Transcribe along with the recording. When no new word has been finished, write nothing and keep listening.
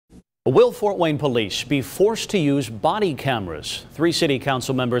Will Fort Wayne police be forced to use body cameras? 3 city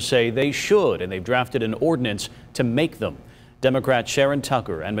council members say they should, and they've drafted an ordinance to make them. Democrat Sharon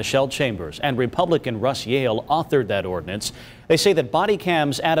Tucker and Michelle Chambers and Republican Russ Yale authored that ordinance. They say that body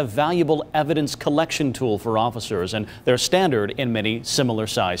cams add a valuable evidence collection tool for officers, and they're standard in many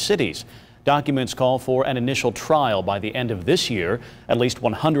similar-sized cities. Documents call for an initial trial by the end of this year, at least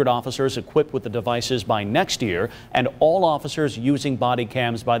 100 officers equipped with the devices by next year, and all officers using body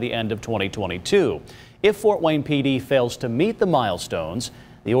cams by the end of 2022. If Fort Wayne PD fails to meet the milestones,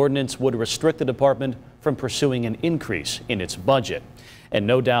 the ordinance would restrict the department from pursuing an increase in its budget. And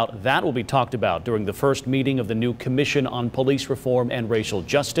no doubt that will be talked about during the first meeting of the new Commission on Police Reform and Racial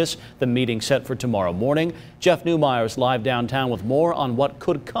Justice, the meeting set for tomorrow morning. Jeff Newmeyer is live downtown with more on what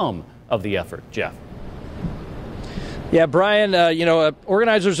could come of the effort. Jeff. Yeah, Brian,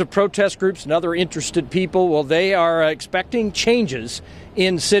 organizers of protest groups and other interested people, well, they are expecting changes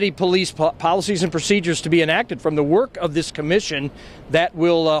in city police policies and procedures to be enacted from the work of this commission that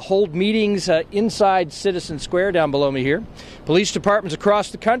will hold meetings inside Citizen Square down below me here. Police departments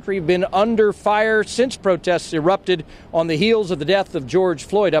across the country have been under fire since protests erupted on the heels of the death of George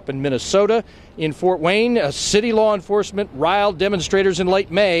Floyd up in Minnesota. In Fort Wayne, city law enforcement riled demonstrators in late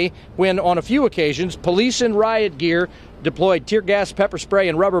May when, on a few occasions, police in riot gear deployed tear gas, pepper spray,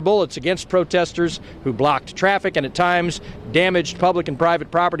 and rubber bullets against protesters who blocked traffic and at times damaged public and private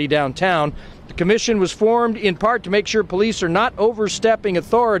property downtown. The commission was formed in part to make sure police are not overstepping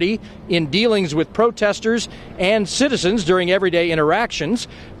authority in dealings with protesters and citizens during everyday interactions.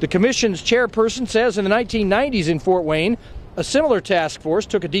 The commission's chairperson says in the 1990s in Fort Wayne, a similar task force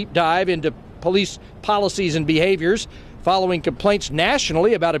took a deep dive into police policies and behaviors following complaints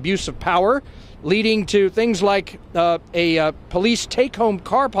nationally about abuse of power, leading to things like a police take-home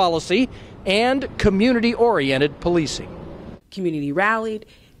car policy and community-oriented policing. Community rallied.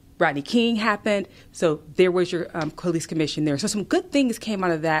 Rodney King happened. So there was your police commission there. So some good things came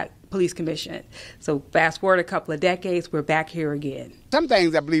out of that police commission. So fast forward a couple of decades, we're back here again. Some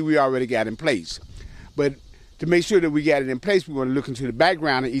things I believe we already got in place. But to make sure that we got it in place, we want to look into the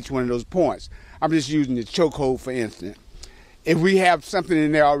background of each one of those points. I'm just using the chokehold, for instance. If we have something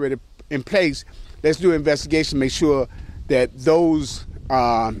in there already in place, let's do an investigation, make sure that those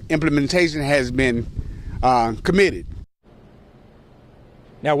implementation has been committed.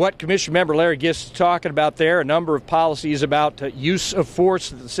 Now, what Commission Member Larry Gist is talking about there, a number of policies about use of force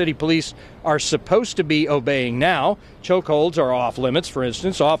that the city police are supposed to be obeying now. Chokeholds are off limits, for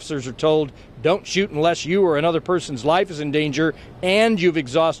instance. Officers are told, don't shoot unless you or another person's life is in danger and you've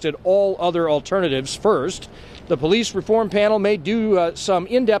exhausted all other alternatives first. The police reform panel may do some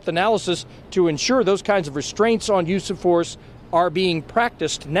in-depth analysis to ensure those kinds of restraints on use of force are being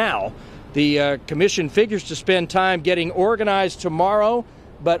practiced now. The commission figures to spend time getting organized tomorrow,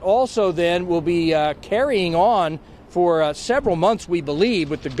 but also then will be carrying on for several months, we believe,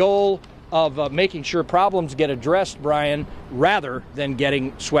 with the goal of making sure problems get addressed, Brian, rather than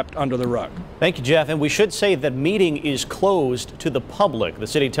getting swept under the rug. Thank you, Jeff. And we should say that meeting is closed to the public. The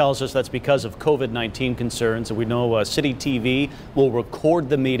city tells us that's because of COVID-19 concerns. And we know City TV will record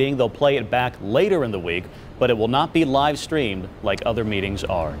the meeting. They'll play it back later in the week, but it will not be live streamed like other meetings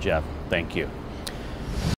are. Jeff, thank you.